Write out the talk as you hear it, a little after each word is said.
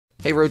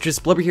Hey Roaches,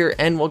 Blubber here,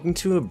 and welcome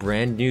to a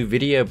brand new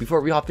video.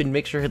 Before we hop in,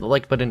 make sure to hit the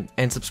like button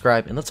and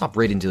subscribe, and let's hop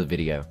right into the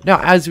video. Now,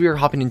 as we are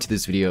hopping into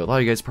this video, a lot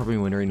of you guys are probably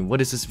wondering, what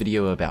is this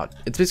video about?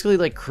 It's basically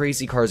like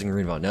crazy cars in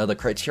Greenville. Now, the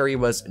criteria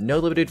was no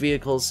limited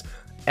vehicles,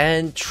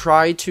 and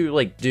try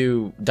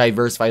to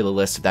diversify the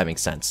list, if that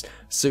makes sense.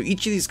 So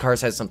each of these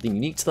cars has something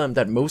unique to them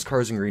that most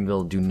cars in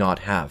Greenville do not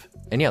have.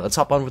 And yeah, let's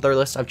hop on with our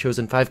list. I've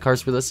chosen 5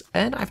 cars for this,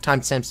 and I have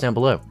timestamps down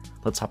below.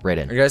 Let's hop right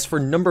in. Alright guys, for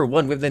number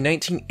 1, we have the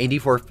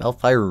 1984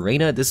 Vellfire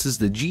Reina. This is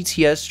the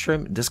GTS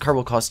trim. This car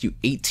will cost you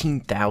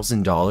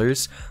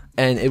 $18,000,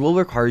 and it will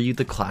require you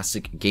the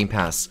classic Game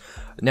Pass.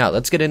 Now,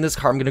 let's get in this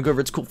car. I'm going to go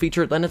over its cool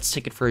feature, then let's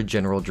take it for a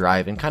general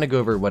drive and kind of go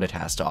over what it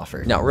has to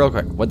offer. Now, real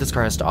quick, what this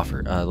car has to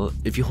offer.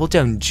 If you hold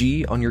down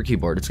G on your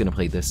keyboard, it's going to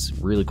play this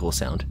really cool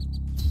sound.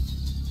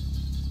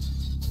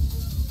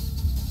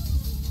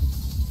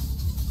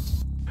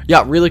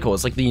 Yeah, really cool.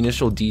 It's like the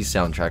initial D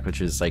soundtrack, which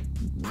is like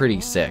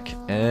pretty sick.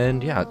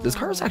 And yeah, this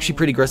car is actually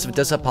pretty aggressive. It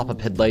does have pop-up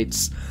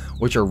headlights,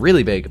 which are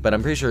really big, but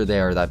I'm pretty sure they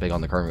are that big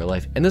on the car in real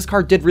life. And this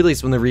car did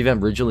release when the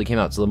revamp originally came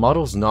out, so the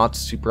model is not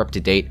super up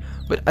to date,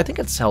 but I think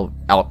it's held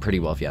out pretty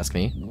well if you ask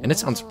me. And it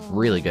sounds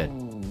really good.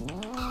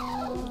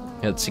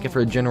 Yeah, let's take it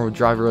for a general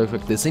drive real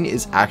quick. This thing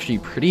is actually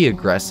pretty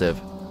aggressive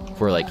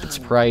for like its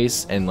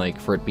price and like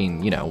for it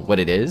being, you know, what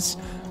it is.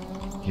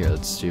 Here,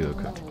 let's do a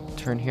quick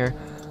turn here.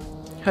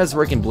 Has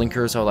working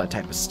blinkers, all that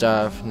type of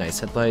stuff.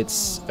 Nice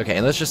headlights. Okay,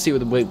 and let's just see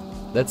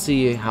let's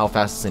see how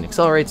fast this thing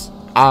accelerates.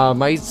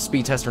 My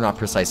speed tests are not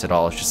precise at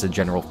all. It's just a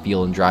general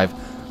feel and drive.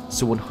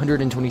 So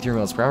 123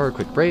 miles per hour,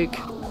 quick brake.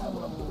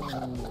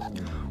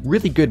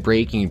 Really good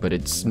braking, but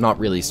it's not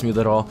really smooth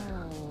at all.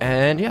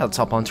 And yeah, let's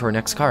hop on to our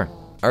next car.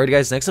 Alright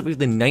guys, next up we have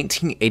the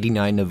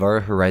 1989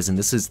 Navara Horizon.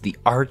 This is the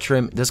R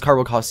trim. This car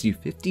will cost you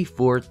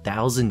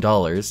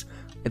 $54,000.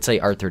 It's a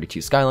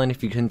R32 Skyline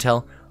if you couldn't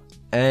tell.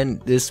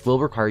 And this will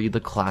require you the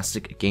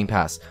classic Game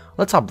Pass.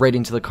 Let's hop right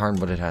into the car and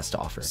what it has to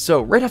offer.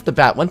 So right off the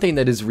bat, one thing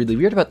that is really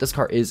weird about this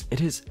car is it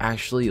is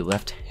actually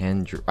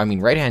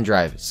right-hand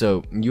drive.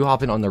 So you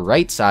hop in on the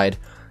right side,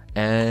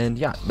 and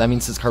yeah, that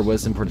means this car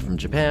was imported from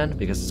Japan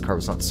because this car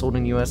was not sold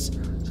in the US.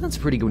 So that's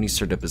pretty good when you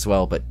start up as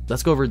well. But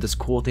let's go over this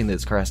cool thing that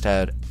this car has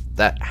to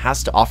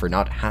offer,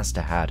 not has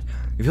to had.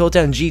 If you hold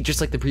down G, just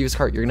like the previous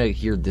car, you're gonna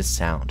hear this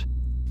sound.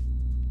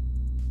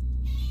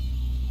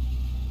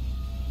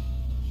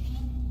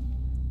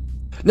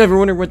 Now, if you're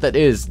wondering what that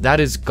is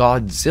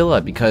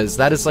Godzilla, because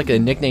that is like a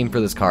nickname for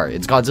this car.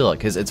 It's Godzilla,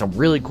 because it's a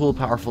really cool,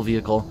 powerful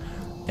vehicle.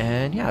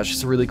 And yeah, it's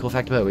just a really cool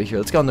fact about it here.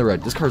 Let's go on the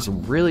road. This car is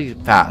really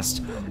fast,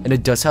 and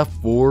it does have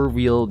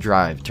 4-wheel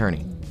drive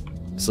turning.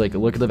 So like,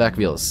 look at the back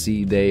wheels.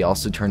 See, they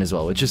also turn as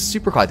well, which is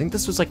super cool. I think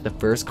this was like the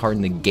first car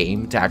in the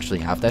game to actually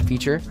have that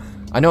feature.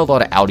 I know a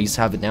lot of Audis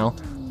have it now,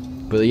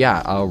 but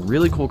yeah, a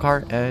really cool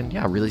car, and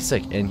yeah, really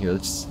sick. And here,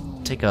 let's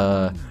take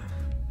a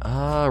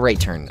right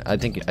turn. I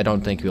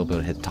don't think we'll be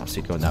able to hit top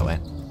speed going that way.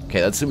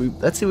 Okay, let's see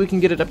what we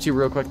can get it up to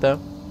real quick though.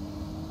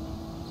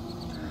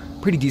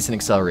 Pretty decent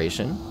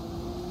acceleration.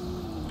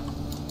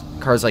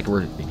 Cars like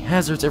working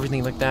hazards,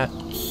 everything like that.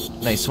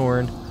 Nice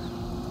horn.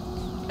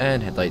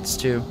 And headlights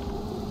too.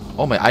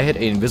 Oh my, I hit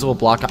an invisible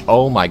block.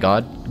 Oh my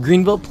god.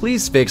 Greenville,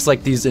 please fix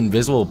like these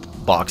invisible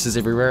boxes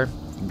everywhere,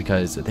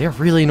 because they're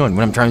really annoying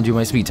when I'm trying to do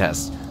my speed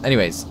test.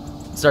 Anyways,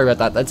 sorry about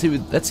that. Let's see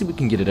what we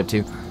can get it up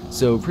to.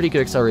 So pretty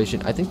good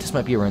acceleration. I think this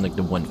might be around like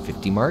the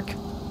 150 mark.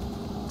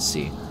 Let's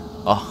see.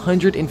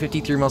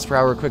 153 miles per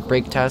hour quick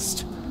brake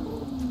test.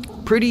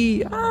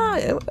 Pretty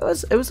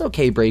it was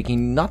okay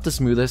braking. Not the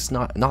smoothest,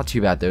 not too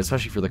bad though,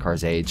 especially for the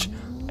car's age.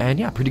 And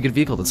yeah, pretty good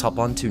vehicle. Let's hop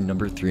on to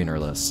number 3 in our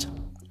list.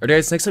 Alright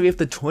guys, next up we have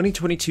the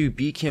 2022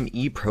 BKM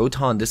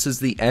eProton. This is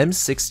the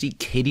M60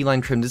 KD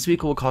line trim. This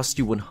vehicle will cost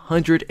you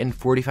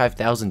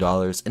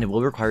 $145,000, and it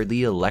will require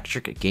the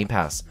electric Game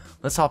Pass.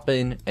 Let's hop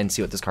in and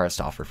see what this car has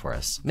to offer for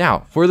us. Now,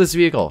 for this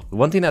vehicle, the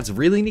one thing that's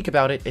really unique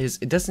about it is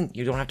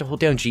you don't have to hold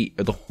down G.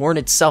 The horn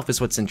itself is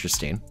what's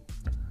interesting.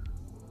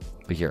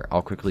 But here,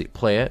 I'll quickly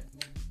play it.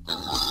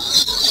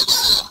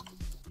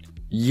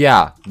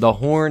 Yeah, the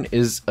horn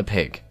is a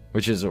pig,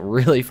 which is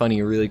really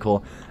funny, really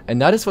cool. And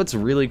that is what's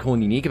really cool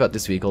and unique about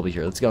this vehicle. But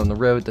here, let's go on the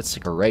road. Let's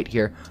take a right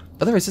here.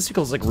 Otherwise, this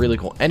vehicle is like really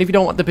cool. And if you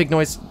don't want the big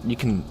noise, you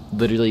can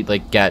literally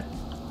like get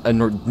a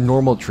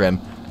normal trim,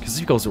 because this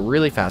vehicle is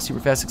really fast,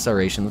 super fast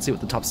acceleration. Let's see what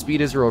the top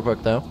speed is real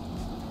quick though.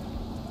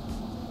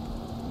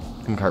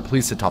 Come on, car,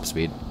 please hit top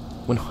speed.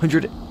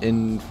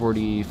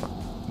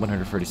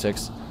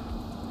 146.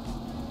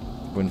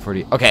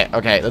 140. Okay,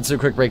 let's do a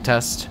quick brake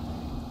test.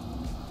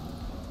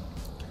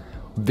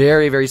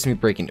 Very, very smooth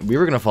braking. We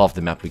were going to fall off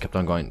the map. We kept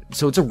on going.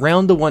 So it's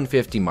around the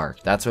 150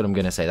 mark. That's what I'm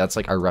going to say. That's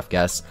like our rough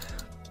guess.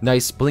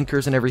 Nice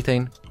blinkers and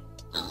everything.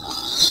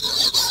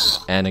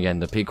 And again,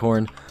 the pig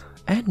horn.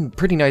 And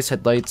pretty nice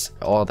headlights.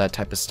 All that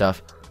type of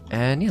stuff.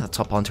 And yeah, let's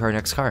hop on to our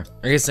next car.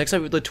 Okay, so next up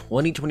we have the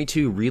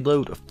 2022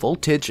 Reload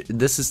Voltage.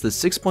 This is the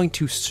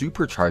 6.2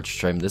 supercharged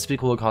trim. This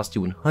vehicle will cost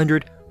you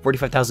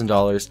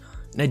 $145,000.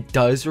 And it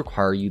does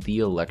require you the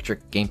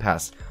electric Game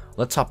Pass.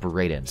 Let's hop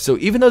right in. So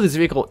even though this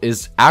vehicle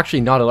is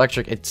actually not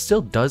electric, it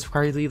still does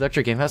require the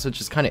electric Game Pass,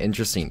 which is kind of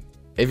interesting.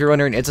 if you're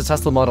wondering, it's a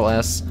Tesla Model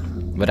S,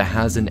 but it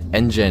has an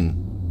engine,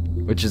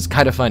 which is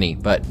kind of funny.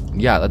 But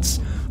yeah, that's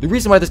the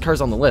reason why this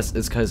car's on the list,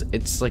 is because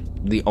it's like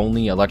the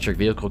only electric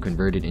vehicle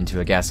converted into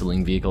a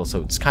gasoline vehicle,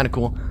 so it's kind of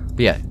cool. But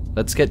yeah,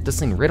 let's get this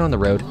thing right on the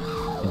road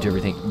and do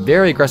everything.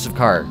 Very aggressive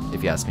car,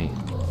 if you ask me.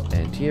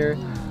 And here,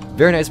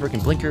 very nice working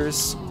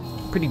blinkers,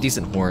 pretty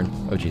decent horn.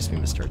 Oh geez, we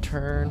missed our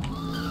turn.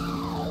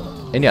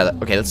 And yeah,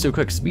 okay, let's do a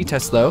quick speed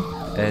test though,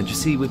 and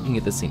just see what we can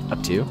get this thing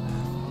up to.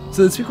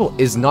 So this vehicle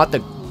is not the,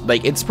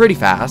 like, it's pretty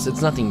fast.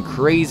 It's nothing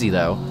crazy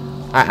though.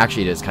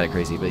 Actually, it is kind of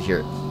crazy, but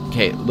here.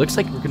 Okay, it looks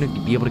like we're going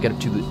to be able to get up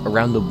to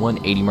around the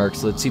 180 mark,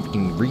 so let's see if we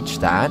can reach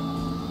that.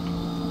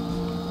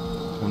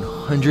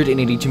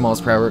 182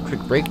 miles per hour, quick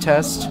brake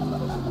test.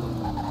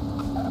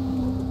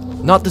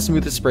 Not the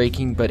smoothest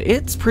braking, but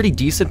it's pretty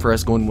decent for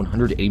us going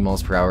 180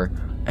 miles per hour.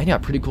 And yeah,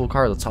 pretty cool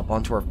car. Let's hop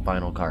on to our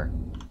final car.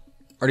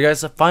 Alright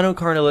guys, the final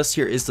car on the list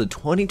here is the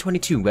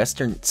 2022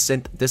 Western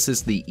Synth. This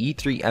is the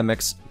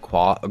E3MX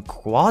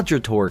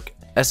Quadratorque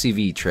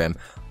SUV trim.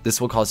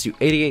 This will cost you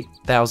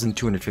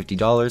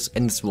 $88,250,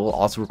 and this will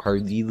also require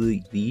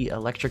the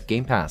electric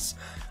Game Pass.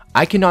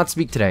 I cannot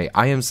speak today.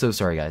 I am so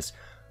sorry, guys.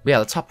 But yeah,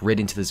 let's hop right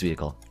into this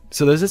vehicle.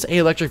 So there's this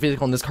electric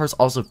vehicle, and this car is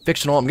also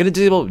fictional. I'm going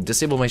to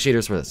disable my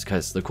shaders for this,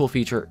 because the cool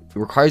feature, it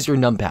requires your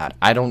numpad.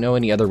 I don't know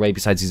any other way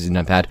besides using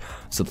numpad.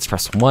 So let's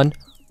press 1.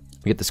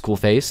 We get this cool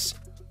face.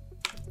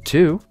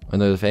 2,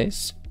 another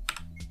face.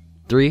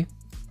 3,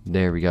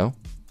 there we go.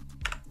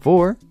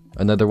 4,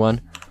 another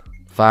one.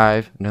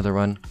 5, another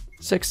one.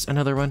 6,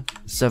 another one.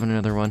 7,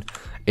 another one.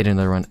 8,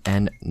 another one.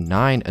 And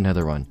 9,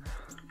 another one.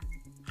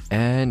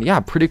 And yeah,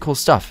 pretty cool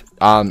stuff.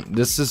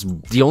 This is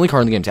the only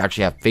car in the game to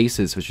actually have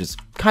faces, which is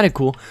kind of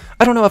cool.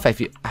 I don't know if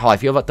how I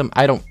feel about them.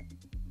 I don't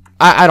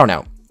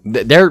know.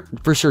 They're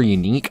for sure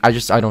unique. I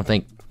don't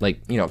think,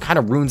 like, you know, kind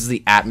of ruins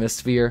the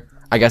atmosphere,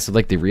 I guess, of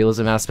like the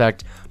realism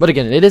aspect. But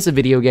again, it is a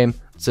video game,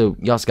 so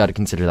you also got to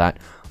consider that.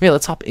 Okay,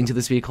 let's hop into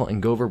this vehicle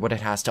and go over what it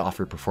has to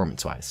offer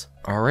performance-wise.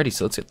 Alrighty,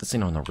 so let's get this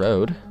thing on the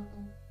road.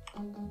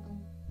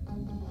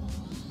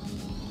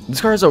 This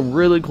car has a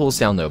really cool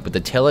sound though, but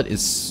the taillight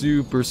is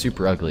super,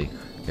 super ugly.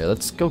 Okay,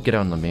 let's go get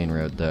on the main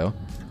road though.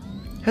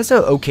 Has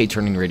an okay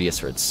turning radius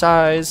for its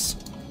size.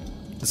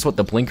 This is what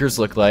the blinkers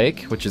look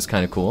like, which is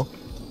kind of cool.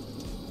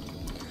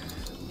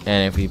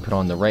 And if we put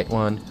on the right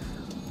one,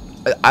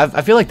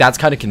 I feel like that's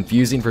kind of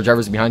confusing for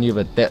drivers behind you,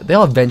 but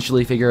they'll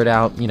eventually figure it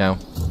out. You know,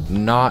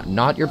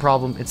 not your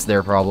problem, it's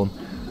their problem.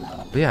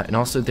 But yeah, and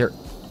also the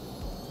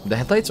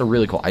headlights are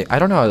really cool. I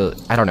don't know.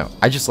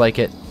 I just like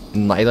it.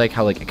 And I like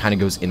how like it kind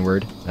of goes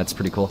inward. That's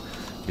pretty cool.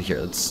 But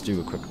here, let's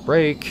do a quick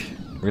brake.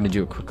 We're gonna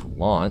do a quick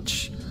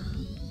launch.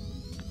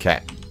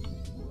 Okay.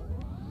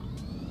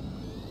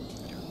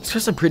 It's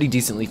just a pretty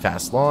decently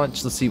fast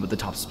launch. Let's see what the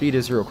top speed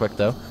is real quick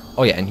though.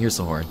 Oh yeah, and here's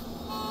the horn.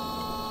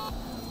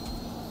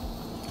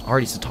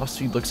 Alrighty, so top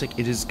speed looks like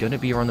it is gonna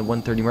be around the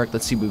 130 mark.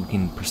 Let's see what we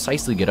can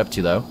precisely get up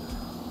to though.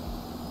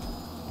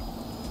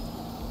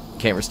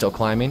 Okay, we're still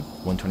climbing.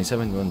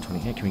 127,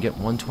 128. Can we get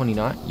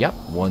 129? Yep,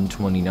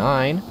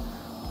 129.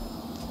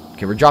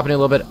 Okay, we're dropping it a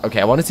little bit. Okay,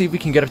 I want to see if we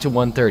can get up to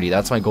 130.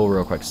 That's my goal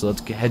real quick. So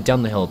let's head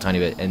down the hill a tiny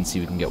bit and see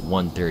if we can get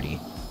 130.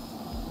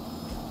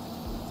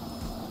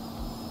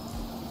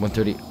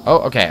 130. Oh,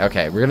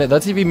 okay.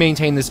 Let's see if we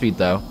maintain the speed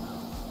though.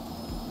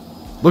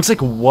 Looks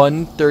like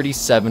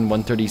 137,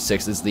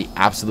 136 is the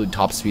absolute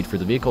top speed for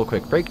the vehicle.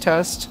 Quick brake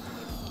test.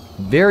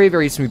 Very,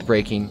 very smooth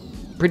braking.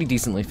 Pretty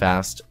decently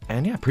fast.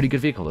 And yeah, pretty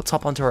good vehicle. Let's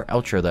hop onto our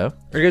outro though.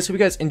 Alright guys, hope you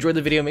guys enjoyed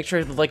the video. Make sure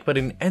to hit the like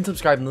button and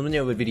subscribe, and let me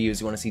know what videos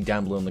you want to see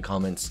down below in the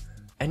comments.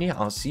 And yeah,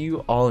 I'll see you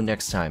all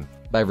next time.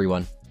 Bye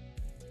everyone.